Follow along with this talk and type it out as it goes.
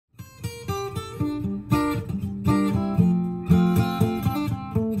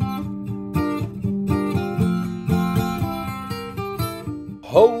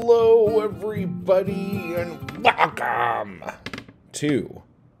Hello, everybody, and welcome to...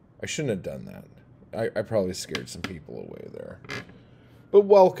 I shouldn't have done that. I probably scared some people away there. But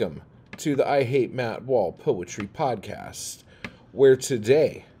welcome to the I Hate Matt Wall Poetry Podcast, where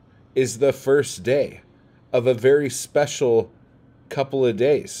today is the first day of a very special couple of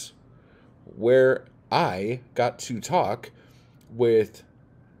days, where I got to talk with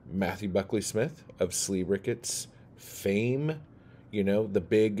Matthew Buckley Smith of Sleerickets fame. You know, the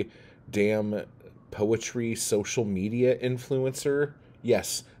big damn poetry social media influencer.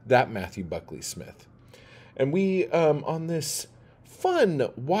 Yes, that Matthew Buckley Smith. And we, on this fun,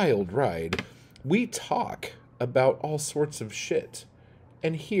 wild ride, we talk about all sorts of shit.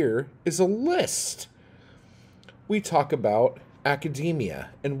 And here is a list. We talk about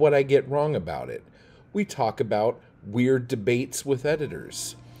academia and what I get wrong about it. We talk about weird debates with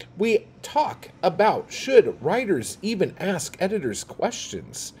editors. We talk about should writers even ask editors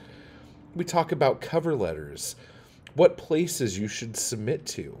questions. We talk about cover letters, what places you should submit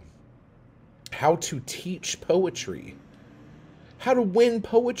to, how to teach poetry, how to win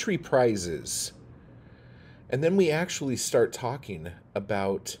poetry prizes. And then we actually start talking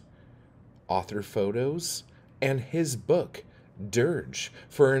about author photos and his book, Dirge,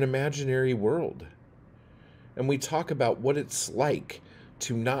 for an Imaginary World. And we talk about what it's like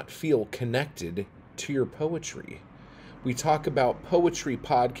to not feel connected to your poetry. We talk about poetry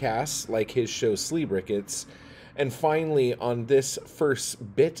podcasts like his show Sleerickets. And finally, on this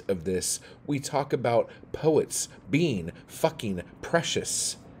first bit of this, we talk about poets being fucking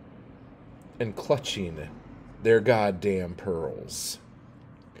precious and clutching their goddamn pearls.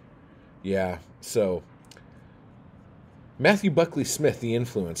 Yeah, so Matthew Buckley Smith, the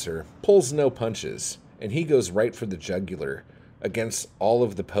influencer, pulls no punches, and he goes right for the jugular against all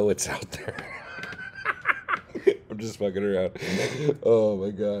of the poets out there. I'm just fucking around. Oh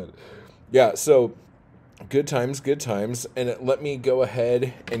my god. Yeah, so good times. And let me go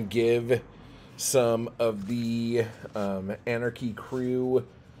ahead and give some of the Anarchy crew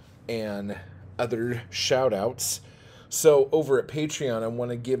and other shout outs. So over at Patreon, I want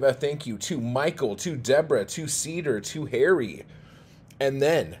to give a thank you to Michael, to Deborah, to Cedar, to Harry. And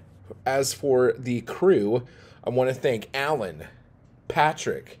then, as for the crew, I want to thank Alan,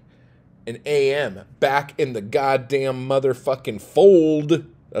 Patrick, and AM back in the goddamn motherfucking fold.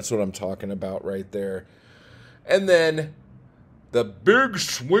 That's what I'm talking about right there. And then the big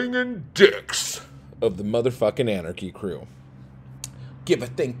swinging dicks of the motherfucking Anarchy crew. Give a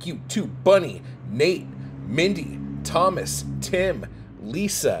thank you to Bunny, Nate, Mindy, Thomas, Tim,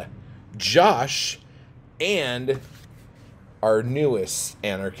 Lisa, Josh, and our newest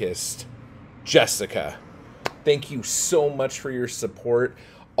anarchist, Jessica. Thank you so much for your support.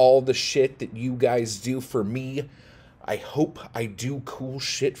 All the shit that you guys do for me. I hope I do cool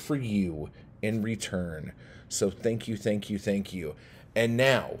shit for you in return. So thank you. And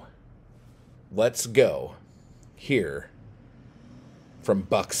now, let's go hear from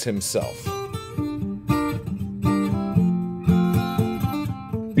Bucks himself.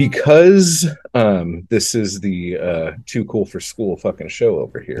 Because this is the Too Cool for School fucking show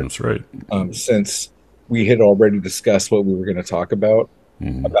over here. That's right. Since we had already discussed what we were going to talk about,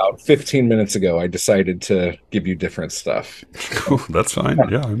 about 15 minutes ago, I decided to give you different stuff. Oh, that's fine.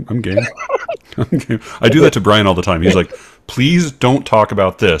 Yeah, I'm game. I'm game. I do that to Brian all the time. He's like, please don't talk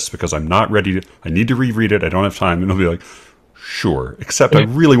about this because I'm not ready to, I need to reread it. I don't have time. And he'll be like, sure, except I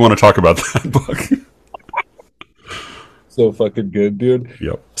really want to talk about that book. So fucking good, dude.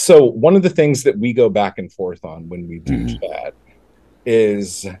 Yep. So one of the things that we go back and forth on when we do chat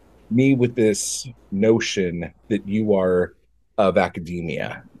is me with this notion that you are of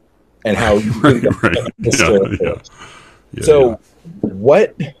academia and how you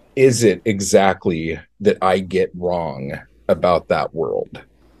what is it exactly that I get wrong about that world?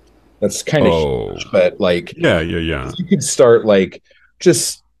 That's kind of huge, but like you could start like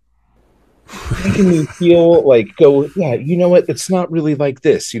just making me feel like you know what, it's not really like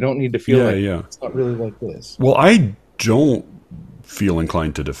this. You don't need to feel it's not really like this. Well, I don't feel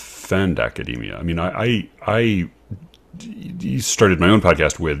inclined to defend academia. I mean, I started my own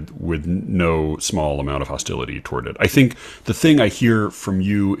podcast with no small amount of hostility toward it. I think the thing I hear from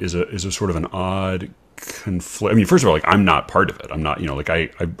you is a sort of an odd conflict. I mean, first of all, like I'm not part of it. I'm not, like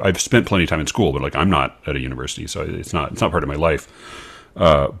I've spent plenty of time in school, but like I'm not at a university, so it's not part of my life.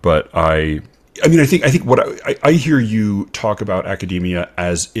 But I think what I hear you talk about academia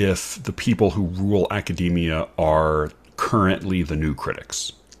as if the people who rule academia are currently the new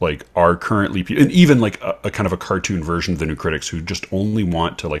critics. Like are currently, and even like a kind of a cartoon version of the new critics who just only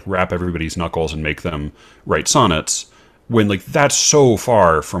want to like wrap everybody's knuckles and make them write sonnets when like that's so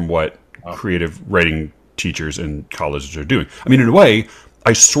far from what creative writing teachers in colleges are doing. I mean, in a way,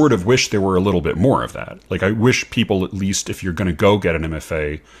 I sort of wish there were a little bit more of that. Like, I wish people, at least if you're going to go get an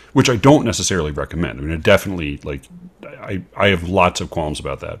MFA, which I don't necessarily recommend. I mean, it definitely, like, I have lots of qualms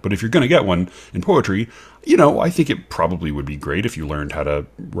about that. But if you're going to get one in poetry, you know, I think it probably would be great if you learned how to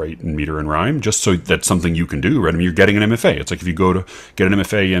write in meter and rhyme, just so that's something you can do, right? I mean, you're getting an MFA. It's like if you go to get an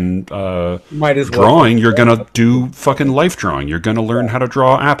MFA in drawing, you're going to do fucking life drawing. You're going to learn how to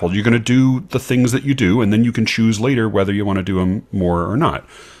draw apples. You're going to do the things that you do, and then you can choose later whether you want to do them more or not.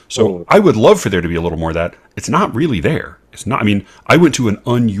 So I would love for there to be a little more of that. It's not really there. It's not. I mean, I went to an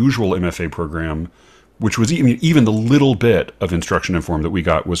unusual MFA program, which was, I mean, even the little bit of instruction and form that we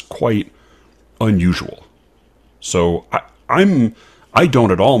got was quite unusual. So I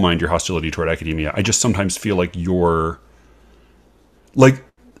don't at all mind your hostility toward academia. I just sometimes feel like you're, like,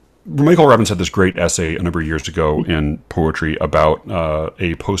 Michael Robbins had this great essay a number of years ago in Poetry about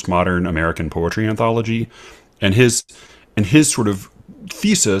a postmodern American poetry anthology, and his sort of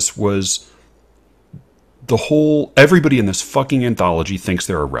thesis was everybody in this fucking anthology thinks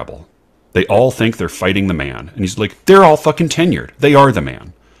they're a rebel. They all think they're fighting the man, and he's like, they're all fucking tenured. They are the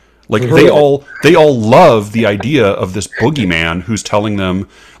man. Like, they all love the idea of this boogeyman who's telling them,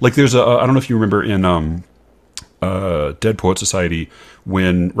 like, there's I don't know if you remember in Dead Poet Society,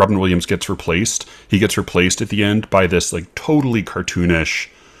 when Robin Williams gets replaced, he gets replaced at the end by this, like, totally cartoonish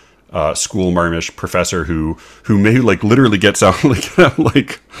school marmish professor who may, like, literally gets out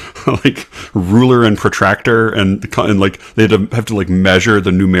like ruler and protractor and like they have to like measure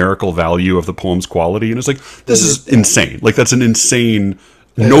the numerical value of the poem's quality, and it's like, this is insane. Like, that's an insane.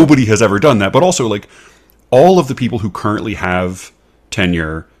 Nobody has ever done that. But also, like, all of the people who currently have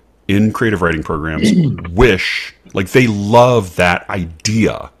tenure in creative writing programs wish, like, they love that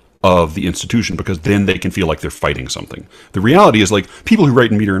idea of the institution, because then they can feel like they're fighting something. The reality is, like, people who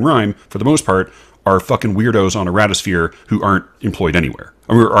write in meter and rhyme, for the most part, are fucking weirdos on a ratosphere who aren't employed anywhere,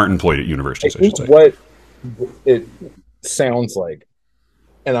 or aren't employed at universities, I should say. What it sounds like,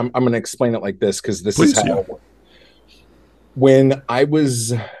 and I'm going to explain it like this, because this is how it works. When I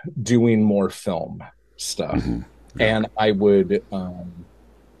was doing more film stuff, and I would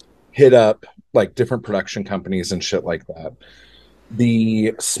hit up, like, different production companies and shit like that,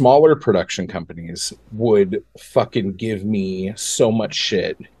 the smaller production companies would fucking give me so much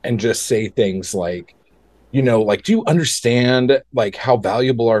shit and just say things like, you know, like, do you understand, like, how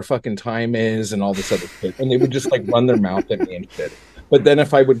valuable our fucking time is and all this other shit? And they would just, like, run their mouth at me and shit. But then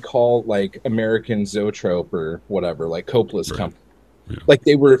if I would call, like, American Zoetrope or whatever, like Coppola's company, like,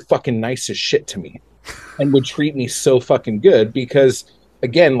 they were fucking nice as shit to me and would treat me so fucking good, because,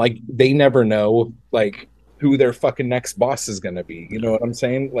 again, like, they never know, like, who their fucking next boss is going to be. You know what I'm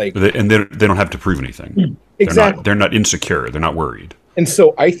saying? Like, they don't have to prove anything. Exactly. They're not insecure. They're not worried. And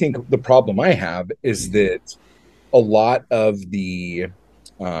so I think the problem I have is that a lot of the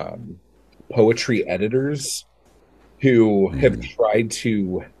poetry editors who have tried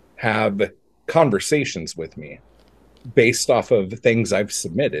to have conversations with me based off of things I've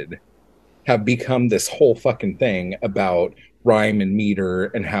submitted have become this whole fucking thing about rhyme and meter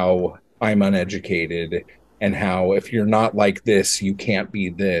and how I'm uneducated and how if you're not like this, you can't be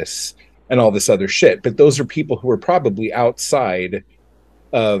this and all this other shit. But those are people who are probably outside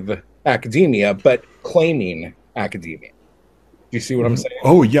of academia, but claiming academia. Do you see what I'm saying?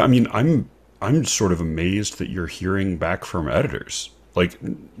 Oh yeah. I mean, I'm sort of amazed that you're hearing back from editors. Like,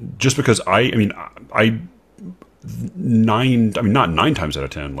 just because not 9 times out of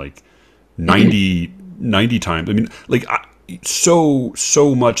 10, like 90 times. I mean, like,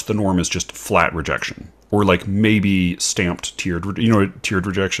 so much the norm is just flat rejection, or like maybe stamped tiered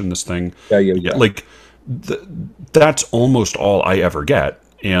rejection, this thing. Yeah. Like, that's almost all I ever get.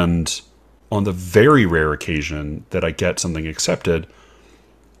 And on the very rare occasion that I get something accepted,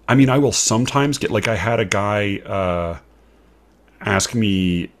 I mean, I will sometimes get, like, I had a guy ask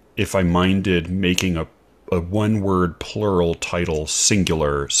me if I minded making a one-word plural title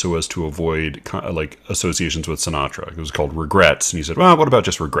singular so as to avoid, like, associations with Sinatra. It was called Regrets. And he said, well, what about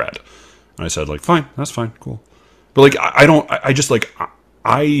just regret? And I said, like, fine, that's fine, cool. But, like, I don't,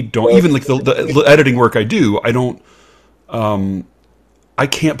 even, like, the editing work I do, I don't, I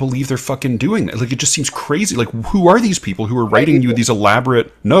can't believe they're fucking doing that. Like, it just seems crazy. Like, who are these people who are writing you these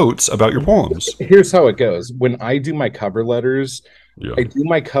elaborate notes about your poems? Here's how it goes. When I do my cover letters, I do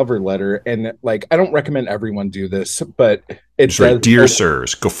my cover letter, and, like, I don't recommend everyone do this, but it says, dear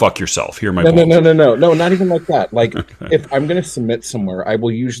sirs, go fuck yourself. Here are my poems. No, not even like that. Like, if I'm going to submit somewhere, I will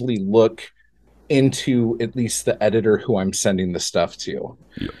usually look into at least the editor who I'm sending the stuff to.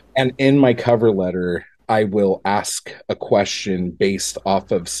 Yeah. And in my cover letter, I will ask a question based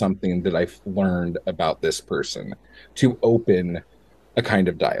off of something that I've learned about this person to open a kind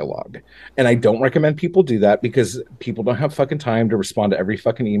of dialogue. And I don't recommend people do that because people don't have fucking time to respond to every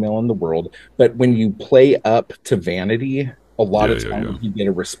fucking email in the world. But when you play up to vanity, a lot of times you get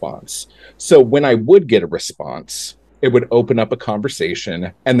a response. So when I would get a response, it would open up a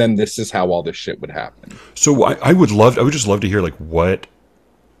conversation, and then this is how all this shit would happen. So I would just love to hear like what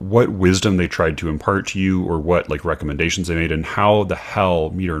wisdom they tried to impart to you, or what like recommendations they made, and how the hell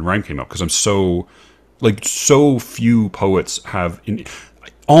meter and rhyme came up. Because I'm so few poets have,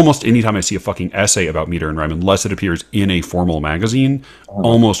 almost anytime I see a fucking essay about meter and rhyme, unless it appears in a formal magazine,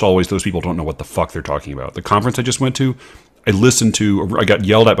 almost always those people don't know what the fuck they're talking about. The conference I just went to, I got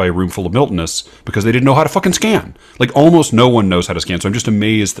yelled at by a room full of Miltonists because they didn't know how to fucking scan. Like almost no one knows how to scan. So I'm just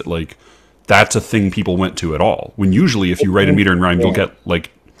amazed that like that's a thing people went to at all. When usually if you write a meter and rhyme, you'll get like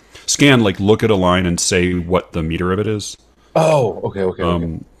scan, like look at a line and say what the meter of it is. Oh,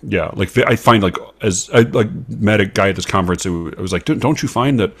 okay. Yeah, like I find like as I like met a guy at this conference, I was like, don't you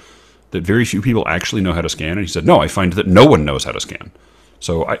find that very few people actually know how to scan? And he said, no, I find that no one knows how to scan.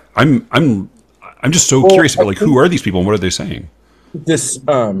 So I'm just so curious about like who are these people and what are they saying? This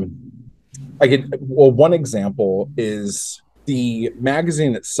one example is the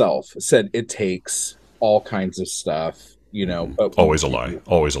magazine itself said it takes all kinds of stuff, you know, but always a lie.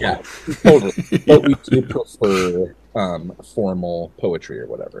 Totally. But we do prefer formal poetry or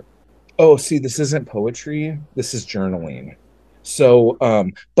whatever. Oh, see, this isn't poetry, this is journaling. So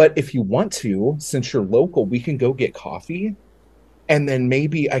but if you want to, since you're local, we can go get coffee, and then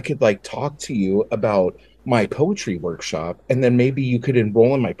maybe I could like talk to you about my poetry workshop, and then maybe you could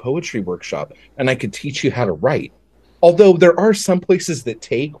enroll in my poetry workshop and I could teach you how to write. Although there are some places that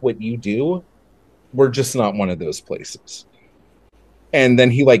take what you do, we're just not one of those places. And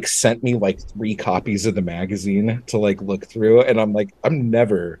then he like sent me like 3 copies of the magazine to like look through, and I'm like, I'm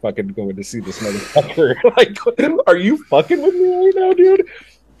never fucking going to see this motherfucker. Like, are you fucking with me right now, dude?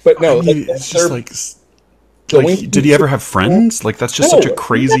 But no, I mean, it's just like did he ever have friends? Like that's just such a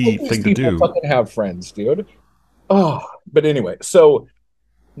crazy thing to do. Fucking have friends, dude. Oh, but anyway, so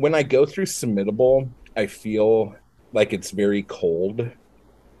when I go through Submittable, I feel like it's very cold,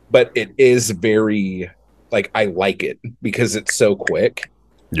 but it is very like I like it because it's so quick.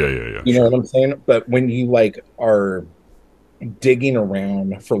 Yeah. You know what I'm saying? But when you like are digging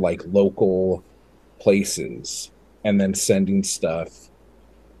around for like local places and then sending stuff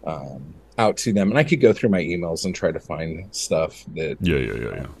out to them, and I could go through my emails and try to find stuff that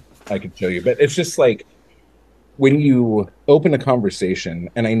I could show you. But it's just like when you open a conversation,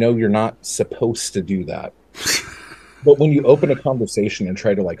 and I know you're not supposed to do that, but when you open a conversation and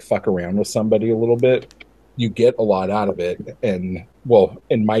try to like fuck around with somebody a little bit, you get a lot out of it. And well,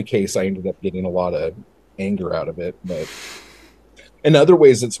 in my case, I ended up getting a lot of anger out of it, but in other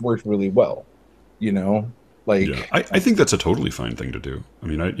ways it's worked really well, you know. Like I think that's a totally fine thing to do. I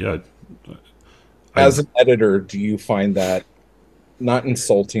mean, as an editor, do you find that not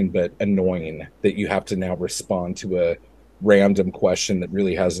insulting but annoying that you have to now respond to a random question that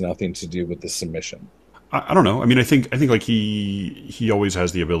really has nothing to do with the submission? I don't know. I mean, I think like he always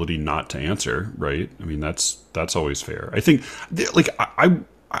has the ability not to answer, right? I mean, that's always fair. I think like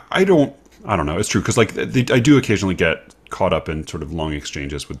I don't know. It's true because like I do occasionally get caught up in sort of long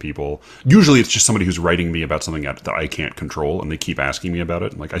exchanges with people. Usually it's just somebody who's writing me about something that I can't control, and they keep asking me about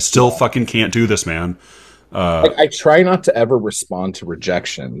it. I'm like, I still fucking can't do this, man. I try not to ever respond to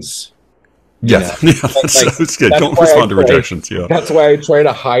rejections. That's good. Don't respond to rejections. Yeah, that's why I try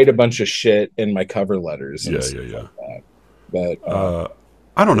to hide a bunch of shit in my cover letters. Yeah. Like but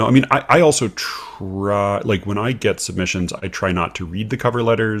I don't know. I mean, I also try, like when I get submissions, I try not to read the cover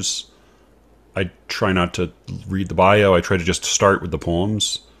letters. I try not to read the bio. I try to just start with the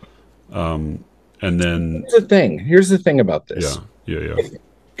poems, and then here's the thing about this. Yeah.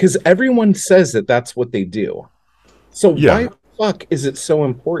 Because everyone says that that's what they do. So why the fuck is it so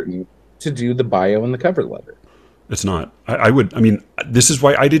important to do the bio and the cover letter? It's not. I mean, this is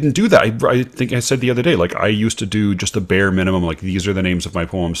why I didn't do that. I think I said the other day, like I used to do just a bare minimum, like these are the names of my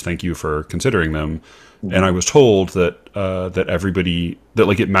poems. Thank you for considering them. Mm-hmm. And I was told that that everybody, that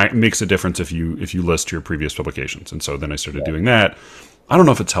like it makes a difference if you list your previous publications. And so then I started doing that. I don't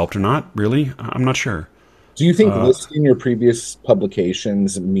know if it's helped or not, really. I'm not sure. Do you think listing your previous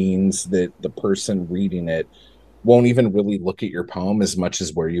publications means that the person reading it won't even really look at your poem as much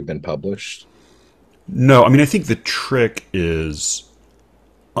as where you've been published? No, I mean, I think the trick is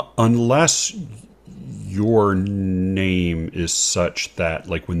unless your name is such that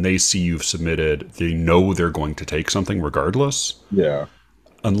like when they see you've submitted, they know they're going to take something regardless. Yeah.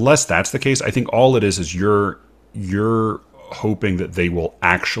 unless that's the case, I think all it is you're hoping that they will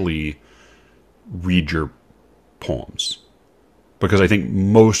actually read your poems. Because I think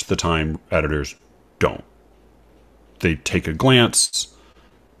most of the time editors don't. They take a glance,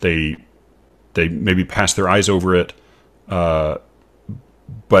 they maybe pass their eyes over it,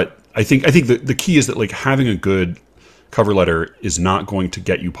 but I think the key is that like having a good cover letter is not going to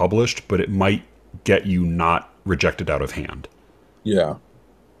get you published, but it might get you not rejected out of hand. Yeah.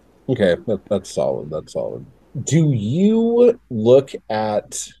 Okay, that's solid. That's solid. Do you look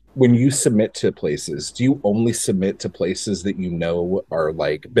at, when you submit to places, do you only submit to places that you know are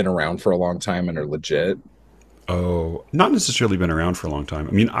like been around for a long time and are legit? Oh, not necessarily been around for a long time.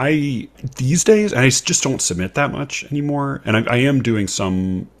 I mean, these days, I just don't submit that much anymore. And I am doing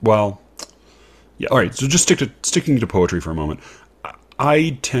some, well, yeah, all right. So just sticking to poetry for a moment.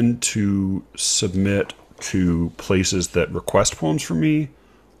 I tend to submit to places that request poems from me,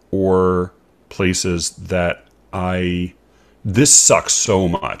 or places that this sucks so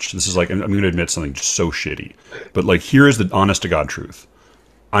much. This is like, I'm going to admit something just so shitty. But like, here is the honest to God truth.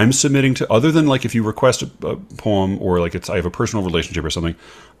 I'm submitting to, other than like if you request a poem or like I have a personal relationship or something,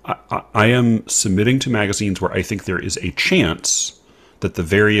 I am submitting to magazines where I think there is a chance that the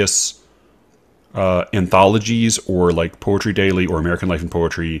various anthologies or like Poetry Daily or American Life in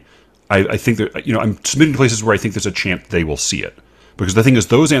Poetry, I think that, I'm submitting to places where I think there's a chance they will see it. Because the thing is,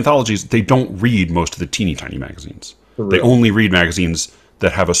 those anthologies, they don't read most of the teeny tiny magazines. They only read magazines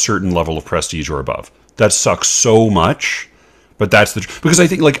that have a certain level of prestige or above. That sucks so much. But that's because I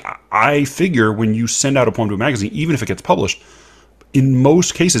think, like, I figure when you send out a poem to a magazine, even if it gets published, in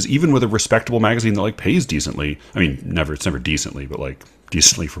most cases, even with a respectable magazine that like pays decently, I mean, it's never decently, but like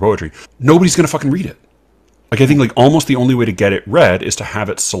decently for poetry, nobody's going to fucking read it. Like, I think like almost the only way to get it read is to have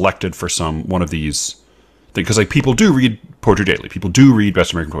it selected for one of these things. Because like people do read Poetry Daily, people do read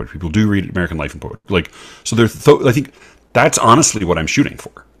Best American Poetry, people do read American Life in Poetry. Like, so I think that's honestly what I'm shooting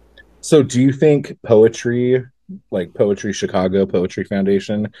for. So do you think poetry, like Poetry Chicago, Poetry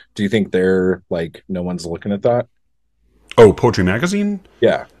Foundation, do you think they're like, no one's looking at that? Oh, Poetry Magazine?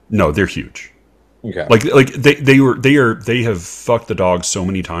 Yeah. No, they're huge. Okay. Like they have fucked the dog so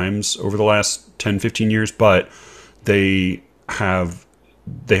many times over the last 10, 15 years, but they have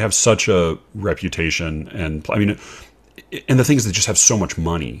such a reputation, and I mean, and the thing is, they just have so much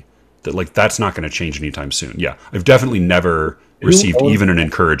money that like that's not going to change anytime soon. Yeah, I've definitely never received even an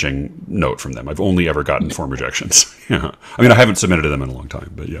encouraging note from them. I've only ever gotten form rejections. Yeah, I mean, I haven't submitted to them in a long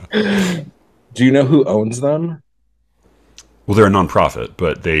time, but yeah. Do you know who owns them? Well, they're a nonprofit,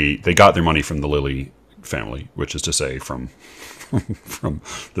 but they got their money from the Lilly family, which is to say from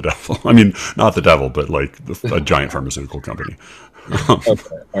the devil. I mean, not the devil, but like a giant pharmaceutical company. Okay,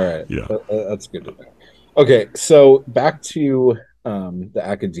 all right. Yeah, that's good to know. Okay, so back to the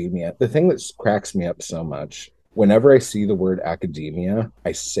academia. The thing that cracks me up so much, whenever I see the word academia,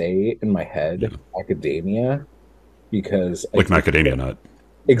 I say in my head academia, because like macadamia nut.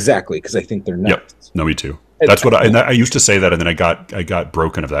 Exactly, because I think they're nuts. Yep. No, me too. That's what I used to say that, and then I got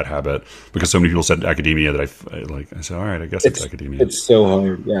broken of that habit because so many people said academia that I said, all right, I guess it's academia. It's so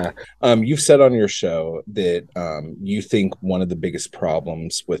hard. Yeah. You've said on your show that you think one of the biggest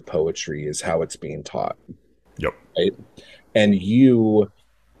problems with poetry is how it's being taught. Yep. Right. And you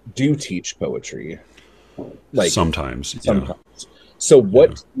do teach poetry, like sometimes. Yeah. So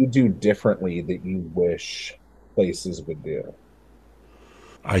what do you do differently that you wish places would do?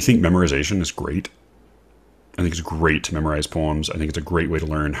 I think memorization is great. I think it's great to memorize poems. I think it's a great way to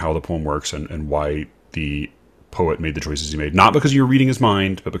learn how the poem works and why the poet made the choices he made. Not because you're reading his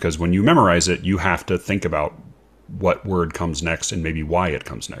mind, but because when you memorize it, you have to think about what word comes next and maybe why it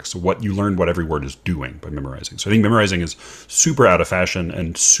comes next. So you learn what every word is doing by memorizing. So I think memorizing is super out of fashion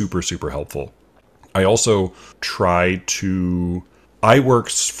and super, super helpful. I also I work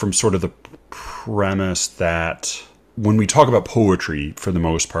from sort of the premise that when we talk about poetry, for the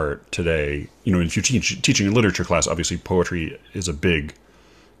most part today, if you're teaching a literature class, obviously poetry is a big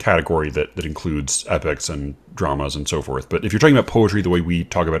category that includes epics and dramas and so forth. But if you're talking about poetry the way we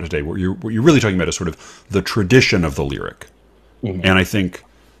talk about it today, what you're really talking about is sort of the tradition of the lyric. Mm-hmm. And I think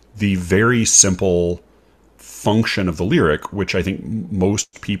the very simple function of the lyric, which I think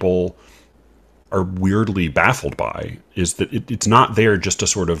most people are weirdly baffled by, is that it's not there just to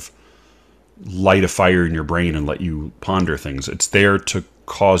sort of light a fire in your brain and let you ponder things. It's there to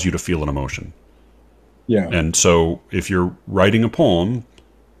cause you to feel an emotion. Yeah. And so if you're writing a poem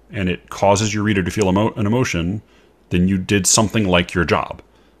and it causes your reader to feel an emotion, then you did something like your job.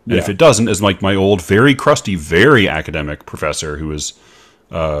 And if it doesn't, as like my old, very crusty, very academic professor who was,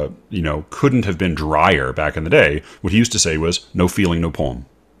 couldn't have been drier back in the day, what he used to say was, no feeling, no poem.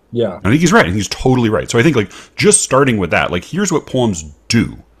 Yeah. I think he's right, and he's totally right. So I think like just starting with that, like here's what poems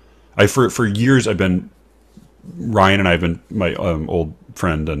do. For years I've been Ryan and I've been my old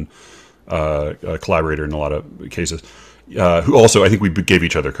friend and a collaborator in a lot of cases. Who also I think we gave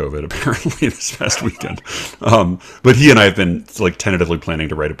each other COVID apparently this past weekend. But he and I have been like tentatively planning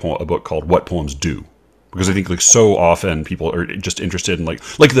to write a book called "What Poems Do," because I think like so often people are just interested in I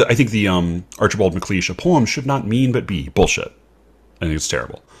think the Archibald MacLeish, a poem should not mean but be bullshit. I think it's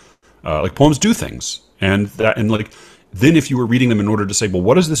terrible. Like poems do things, and like then if you were reading them in order to say, well,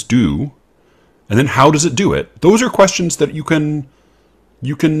 what does this do, and then how does it do it? Those are questions that you can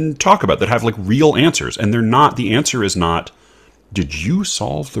talk about that have like real answers, and they're not. The answer is not, did you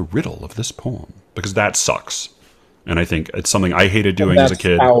solve the riddle of this poem? Because that sucks, and I think it's something I hated doing as a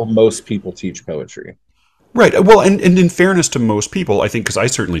kid. That's how most people teach poetry. Right. Well, and in fairness to most people, I think, because I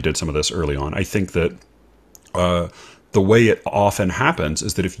certainly did some of this early on, I think that the way it often happens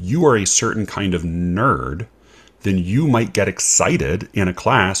is that if you are a certain kind of nerd, then you might get excited in a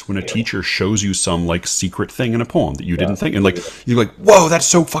class when a teacher shows you some like secret thing in a poem that you didn't think. And like, you're like, whoa, that's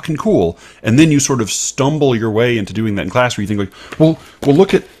so fucking cool. And then you sort of stumble your way into doing that in class where you think like, well,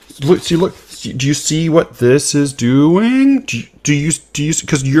 look, do you see what this is doing? Do you,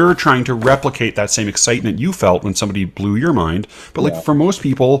 because you're trying to replicate that same excitement you felt when somebody blew your mind. But like for most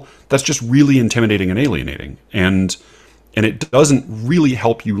people, that's just really intimidating and alienating. And it doesn't really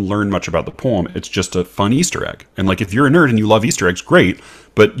help you learn much about the poem. It's just a fun Easter egg. And like, if you're a nerd and you love Easter eggs, great.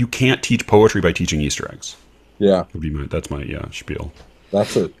 But you can't teach poetry by teaching Easter eggs. Yeah. That's my spiel.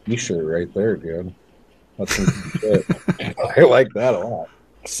 That's a t-shirt right there, dude. That's some shit. I like that a lot.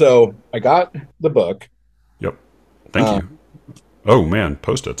 So I got the book. Yep. Thank you. Oh man,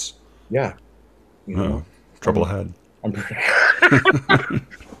 Post-its. Yeah. Trouble ahead.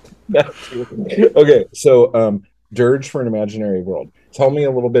 Okay, so Dirge for an Imaginary World. Tell me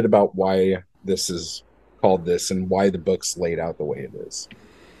a little bit about why this is called this and why the book's laid out the way it is.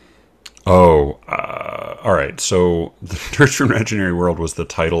 Oh, all right. So the Dirge for an Imaginary World was the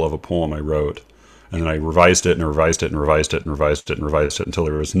title of a poem I wrote. And then I revised it and revised it and revised it and revised it and revised it until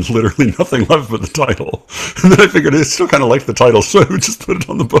there was literally nothing left but the title. And then I figured I still kind of liked the title, so I would just put it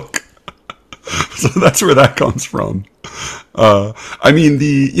on the book. So that's where that comes from. I mean,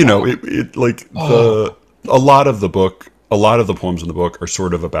 a lot of the poems in the book are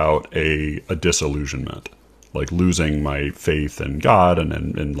sort of about a disillusionment, like losing my faith in God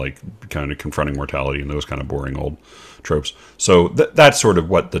and like kind of confronting mortality and those kind of boring old tropes. So that's sort of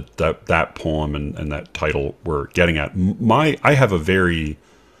what that poem and that title were getting at. I have a very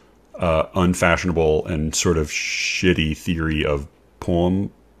unfashionable and sort of shitty theory of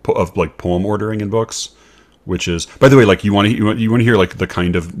poem ordering in books, which is, by the way, like you want to hear like the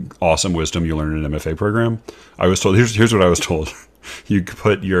kind of awesome wisdom you learn in an MFA program. I was told here's what I was told: you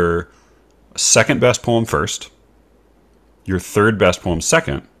put your second best poem first, your third best poem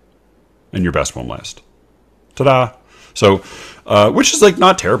second, and your best poem last. Ta-da! So, which is like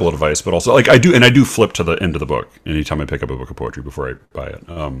not terrible advice, but also like I do flip to the end of the book anytime I pick up a book of poetry before I buy it.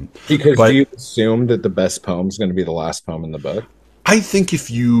 Do you assume that the best poem is going to be the last poem in the book? I think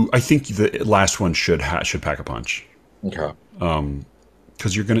the last one should pack a punch. Okay.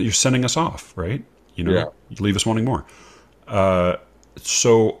 Because you're sending us off, right? You leave us wanting more.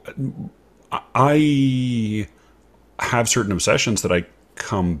 So I have certain obsessions that I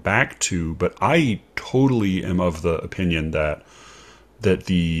come back to, but I totally am of the opinion that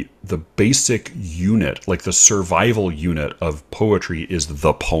the basic unit, like the survival unit of poetry, is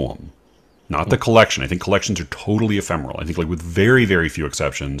the poem, not the collection. I think collections are totally ephemeral. I think, like, with very, very few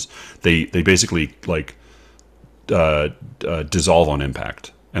exceptions, they basically like dissolve on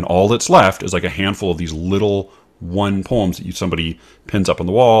impact, and all that's left is like a handful of these little one poems that somebody pins up on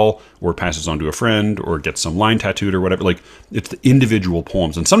the wall or passes on to a friend or gets some line tattooed or whatever. Like, it's the individual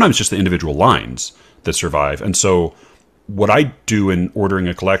poems, and sometimes just the individual lines that survive. And so what I do in ordering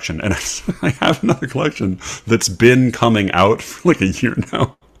a collection, and I have another collection that's been coming out for like a year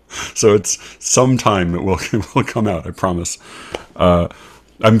now, so it's sometime it will come out, I promise.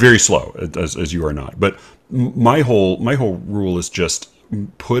 I'm very slow, as you are not, but my whole rule is just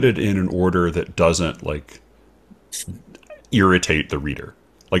put it in an order that doesn't like irritate the reader.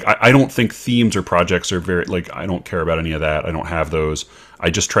 Like, I don't think themes or projects are very, like, I don't care about any of that. I don't have those. I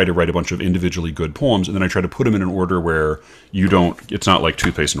just try to write a bunch of individually good poems, and then I try to put them in an order where it's not like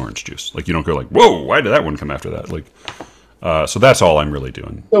toothpaste and orange juice. Like, you don't go like, whoa, why did that one come after that? Like, so that's all I'm really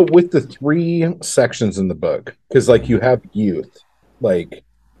doing. So with the 3 sections in the book, because like you have youth, like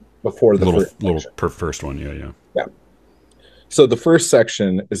before the first one. Yeah. So the first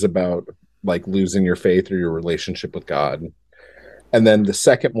section is about like losing your faith or your relationship with God. And then the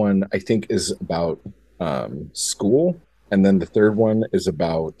second one I think is about school, and then the third one is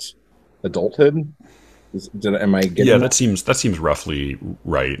about adulthood. Am I getting Yeah, that? that seems roughly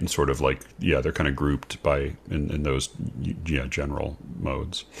right, and sort of like, yeah, they're kind of grouped by in those, yeah, general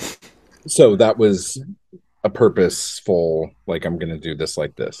modes. So that was a purposeful, like, I'm going to do this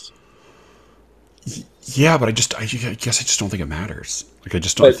like this. Yeah, but I guess I just don't think it matters. Like, I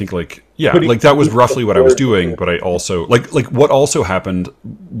just don't. I But think, like, yeah, putting like that was roughly what I was before, doing. But I also like what also happened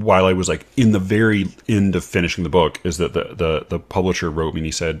while I was like in the very end of finishing the book is that the publisher wrote me and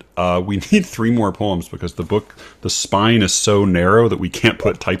he said, we need 3 more poems because the spine is so narrow that we can't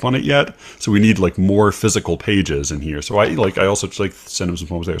put type on it yet. So we need like more physical pages in here. So I also just like sent him some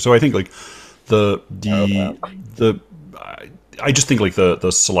poems there. So I think like the I just think like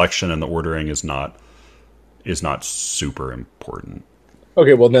the selection and the ordering is not super important.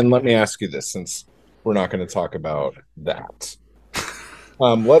 okay, well then let me ask you this, since we're not going to talk about that.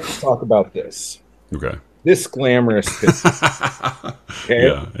 Let's talk about this. Okay. This glamorous picture. Okay.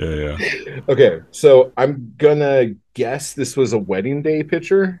 Yeah, yeah, yeah. Okay. So I'm gonna guess this was a wedding day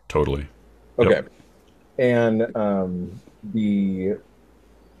picture. Totally. Okay. Yep. And the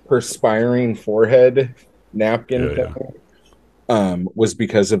perspiring forehead napkin Yeah, yeah. thing was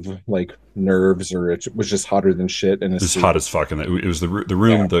because of like nerves, or it was just hotter than shit in a It's suit. hot as fuck, and it was the Yeah.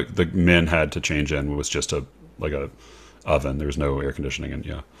 room the men had to change in was just a like a oven. There was no air conditioning, and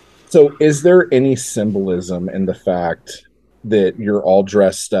yeah. So is there any symbolism in the fact that you're all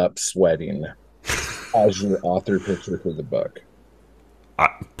dressed up sweating as your author picture for the book? I,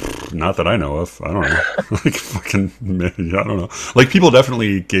 not that I know of. I don't know. Like fucking, I don't know. Like people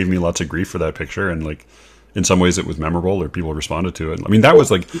definitely gave me lots of grief for that picture, and like in some ways it was memorable, or people responded to it. I mean, that was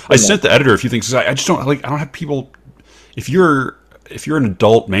like I sent the editor a few things 'cause I just don't like. I don't have people. If you're an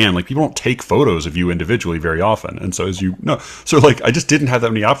adult man, like people don't take photos of you individually very often, and so as you know, so like I just didn't have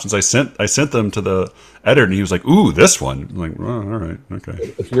that many options. I sent them to the editor, and he was like, "Ooh, this one." I'm like, oh, all right,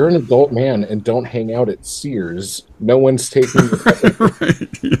 okay. If you're an adult man and don't hang out at Sears, no one's taking you. Right,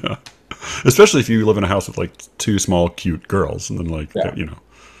 yeah. Especially if you live in a house with like 2 small, cute girls, and then like Yeah. you know,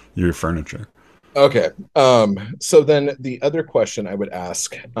 your furniture. Okay. So then the other question I would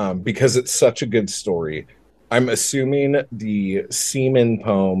ask, because it's such a good story, I'm assuming the semen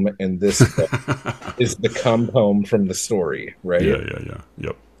poem in this book is the cum poem from the story, right? Yeah, yeah, yeah.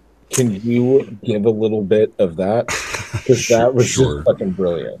 Yep. Can you give a little bit of that? Because that was Sure. just fucking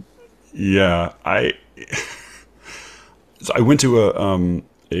brilliant. Yeah, so I went to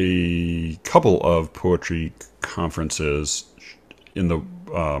a couple of poetry conferences in the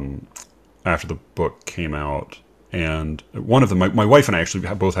after the book came out, and one of them, my wife and I actually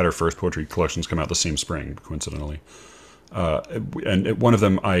both had our first poetry collections come out the same spring, coincidentally. And at one of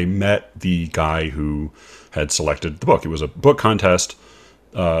them, I met the guy who had selected the book. It was a book contest.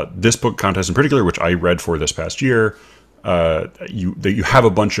 This book contest in particular, which I read for this past year, you have a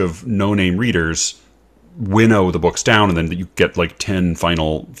bunch of no-name readers winnow the books down, and then you get like 10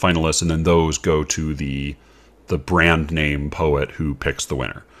 finalists, and then those go to the brand name poet who picks the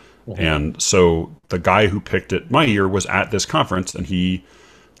winner. And so the guy who picked it my year was at this conference, and he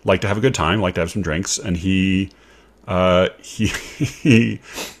liked to have a good time, liked to have some drinks, and he he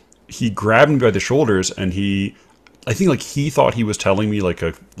grabbed me by the shoulders, and I think like he thought he was telling me like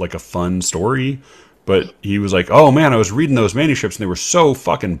a fun story, but he was like, "Oh man, I was reading those manuscripts and they were so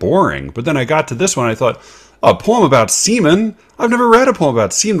fucking boring." But then I got to this one, and I thought, "A poem about semen? I've never read a poem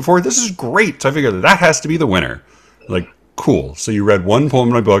about semen before. This is great." So I figured that has to be the winner. Like, cool. So you read one poem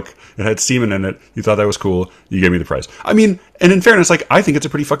in my book, it had semen in it, you thought that was cool, you gave me the prize. I mean, and in fairness, like I think it's a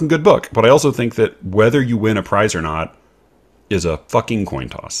pretty fucking good book, but I also think that whether you win a prize or not is a fucking coin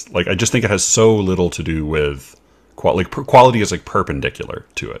toss. Like I just think it has so little to do with quality is like perpendicular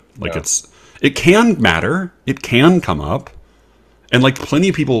to it. Like Yeah. it can matter, it can come up, and like plenty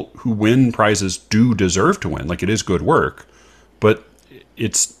of people who win prizes do deserve to win. Like it is good work, but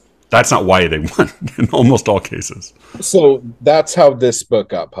that's not why they won in almost all cases. So that's how this book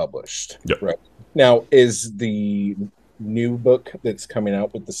got published. Yep. Right. Now, is the new book that's coming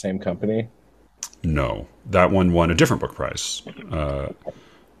out with the same company? No, that one won a different book prize.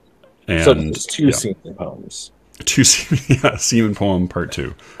 And So there's two yeah, semen poems. yeah, Semen Poem Part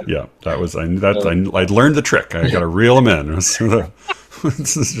 2. Yeah, that was I learned the trick. I got to reel them in. This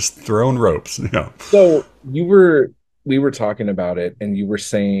is just throwing ropes. Yeah. So we were talking about it, and you were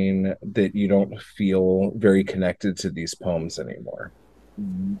saying that you don't feel very connected to these poems anymore.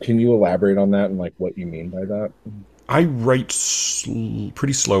 Can you elaborate on that and like what you mean by that? I write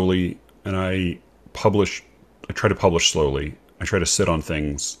pretty slowly, and I try to publish slowly. I try to sit on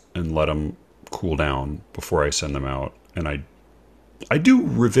things and let them cool down before I send them out. And I do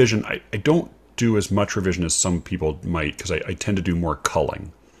revision. I don't do as much revision as some people might, because I tend to do more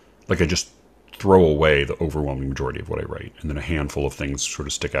culling. Like I just throw away the overwhelming majority of what I write, and then a handful of things sort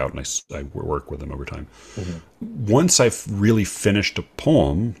of stick out, and I work with them over time. Once I've really finished a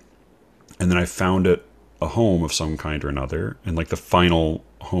poem, and then I found it a home of some kind or another, and like the final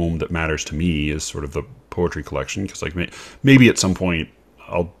home that matters to me is sort of the poetry collection, because like maybe at some point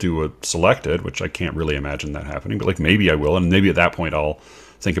I'll do a selected, which I can't really imagine that happening, but like maybe I will, and maybe at that point I'll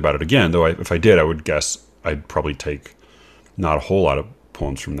think about it again. Though if I did, I would guess I'd probably take not a whole lot of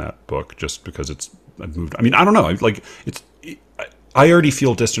poems from that book, just because I've moved. I mean, I don't know. I already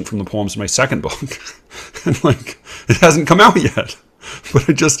feel distant from the poems in my second book, and like it hasn't come out yet.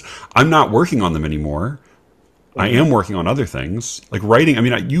 But I'm not working on them anymore. I am working on other things, like writing. I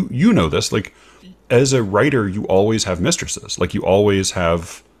mean, you know this. Like, as a writer, you always have mistresses. Like, you always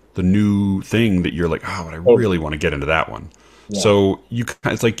have the new thing that you're like, oh, I really want to get into that one. Yeah. So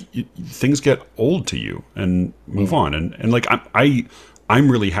it's like things get old to you and move on. And like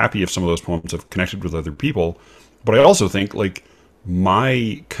I'm really happy if some of those poems have connected with other people, but I also think like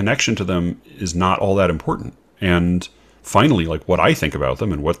my connection to them is not all that important. And finally, like what I think about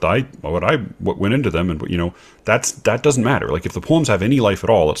them and what went into them, and that doesn't matter. Like if the poems have any life at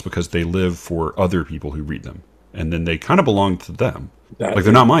all, it's because they live for other people who read them, and then they kind of belong to them. Like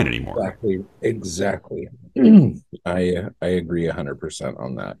they're not mine anymore. Exactly. I agree 100%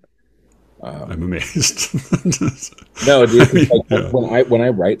 on that. I'm amazed. No, dude. When I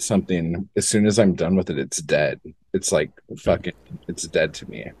write something, as soon as I'm done with it, it's dead. It's like fucking, it's dead to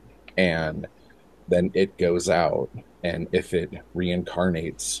me. And then it goes out, and if it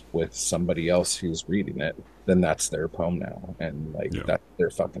reincarnates with somebody else who's reading it, then that's their poem now, and like that's their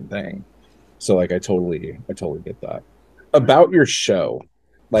fucking thing. So like I totally get that. About your show,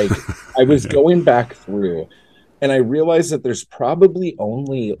 like I was going back through, and I realized that there's probably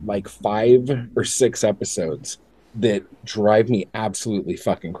only like 5 or 6 episodes that drive me absolutely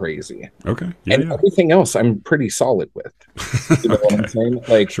fucking crazy. Okay. Everything else I'm pretty solid with. You know what I'm saying?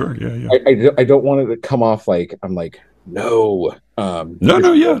 Like, sure, yeah. I don't want it to come off like I'm like, no.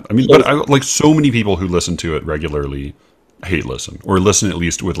 Yeah. I mean, but like so many people who listen to it regularly hate listen, or listen at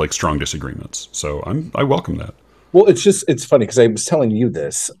least with like strong disagreements. So I welcome that. Well, it's funny because I was telling you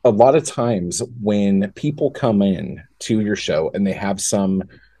this. A lot of times when people come in to your show and they have some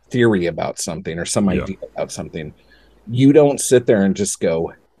theory about something or some idea about something, you don't sit there and just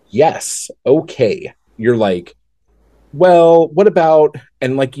go, yes, okay. You're like, well, what about,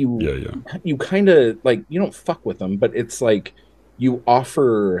 and like you kind of like, you don't fuck with them, but it's like you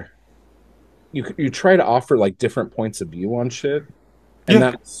offer, you try to offer like different points of view on shit. And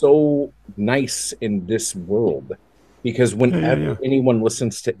that's so nice in this world, because whenever anyone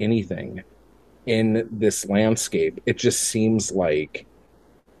listens to anything in this landscape, it just seems like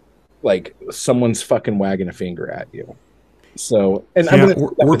someone's fucking wagging a finger at you. So, and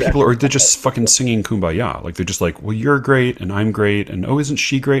or people are, they're just fucking singing Kumbaya. Like they're just like, well, you're great and I'm great, and oh, isn't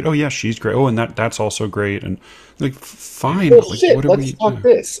she great? Oh yeah, she's great. Oh, and that's also great. And like, fine. Well, like, shit, let's talk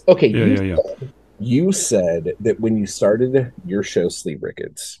this. Okay, You said that when you started your show,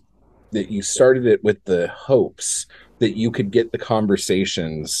 Sleerickets, that you started it with the hopes that you could get the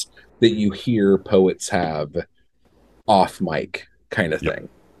conversations that you hear poets have off mic, kind of thing.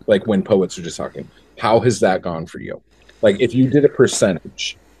 Like when poets are just talking. How has that gone for you? Like if you did a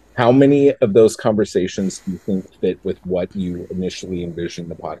percentage, how many of those conversations do you think fit with what you initially envisioned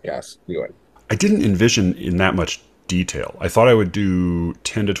the podcast doing? I didn't envision in that much detail. I thought I would do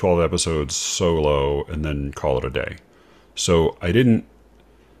 10 to 12 episodes solo and then call it a day. So I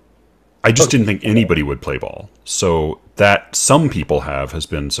just didn't think anybody would play ball. So that some people has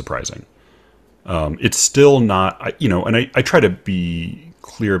been surprising. It's still not, and I try to be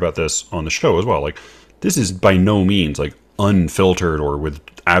clear about this on the show as well. Like, this is by no means like unfiltered or with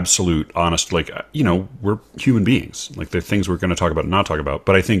absolute honest, like, we're human beings. Like the things we're going to talk about and not talk about.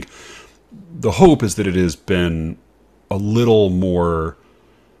 But I think the hope is that it has been a little more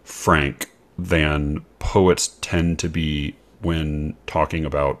frank than poets tend to be when talking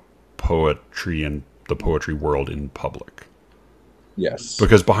about poetry and the poetry world in public. Yes.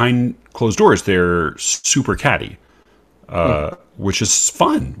 Because behind closed doors, they're super catty, which is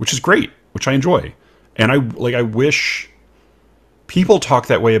fun, which is great, which I enjoy. And I wish people talk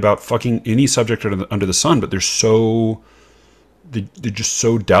that way about fucking any subject under the sun, but they're just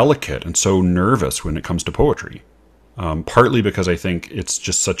so delicate and so nervous when it comes to poetry. Partly because I think it's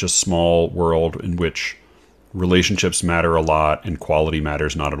just such a small world in which relationships matter a lot and quality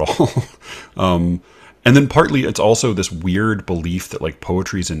matters not at all. And then partly it's also this weird belief that like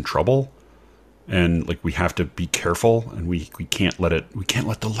poetry's in trouble. and like we have to be careful, and we can't let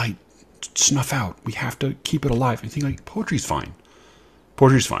the light snuff out. We have to keep it alive. I think like poetry's fine.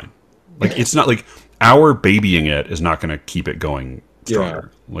 Poetry's fine. Like it's not like our babying it is not going to keep it going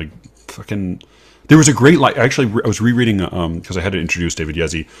stronger. Yeah. Like fucking. There was a great line. Actually, I was rereading because I had to introduce David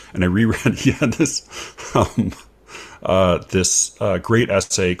Yezzi, and I reread. He had this great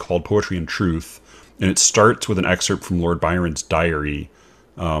essay called "Poetry and Truth," and it starts with an excerpt from Lord Byron's diary.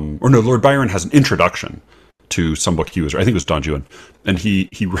 Lord Byron has an introduction to some book he was. I think it was Don Juan, and he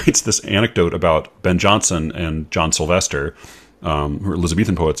writes this anecdote about Ben Jonson and John Sylvester, who are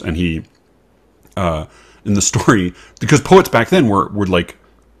Elizabethan poets, and he in the story, because poets back then were like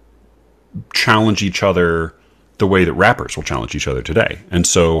challenge each other the way that rappers will challenge each other today. And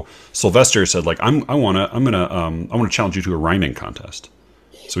so Sylvester said, like, I want to challenge you to a rhyming contest.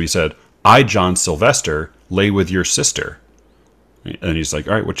 So he said, I, John Sylvester, lay with your sister. And he's like,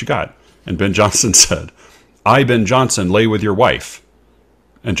 all right, what you got? And Ben Jonson said, I, Ben Jonson, lay with your wife.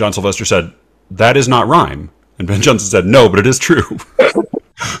 And John Sylvester said, that is not rhyme. And Ben Jonson said, no, but it is true.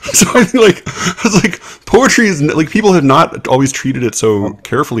 So I was like, poetry is like, people have not always treated it so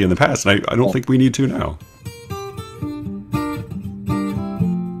carefully in the past, and I don't think we need to now.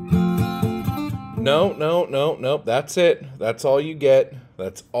 No. That's it. That's all you get.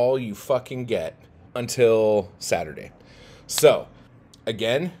 That's all you fucking get until Saturday. So,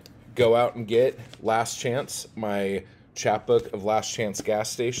 again, go out and get Last Chance, my chapbook of Last Chance gas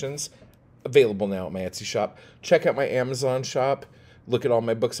stations, available now at my Etsy shop. Check out my Amazon shop. Look at all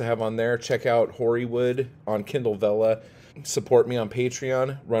my books I have on there. Check out Hoarywood on Kindle Vella. Support me on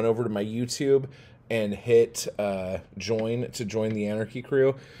Patreon. Run over to my YouTube and hit join to join the Anarchy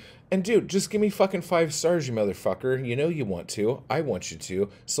Crew. And dude, just give me fucking 5 stars, you motherfucker. You know you want to. I want you to.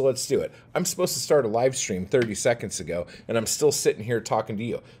 So let's do it. I'm supposed to start a live stream 30 seconds ago, and I'm still sitting here talking to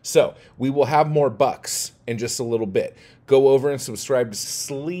you. So we will have more bucks in just a little bit. Go over and subscribe to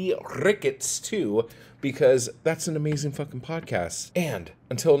Sleerickets too, because that's an amazing fucking podcast. And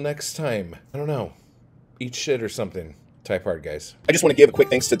until next time, I don't know, eat shit or something. Type hard, guys. I just want to give a quick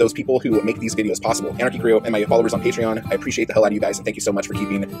thanks to those people who make these videos possible. Anarchy Crew and my followers on Patreon. I appreciate the hell out of you guys, and thank you so much for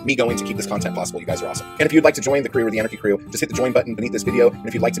keeping me going to keep this content possible. You guys are awesome. And if you'd like to join the crew or the Anarchy Crew, just hit the join button beneath this video. And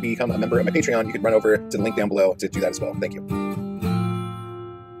if you'd like to become a member of my Patreon, you can run over to the link down below to do that as well. Thank you.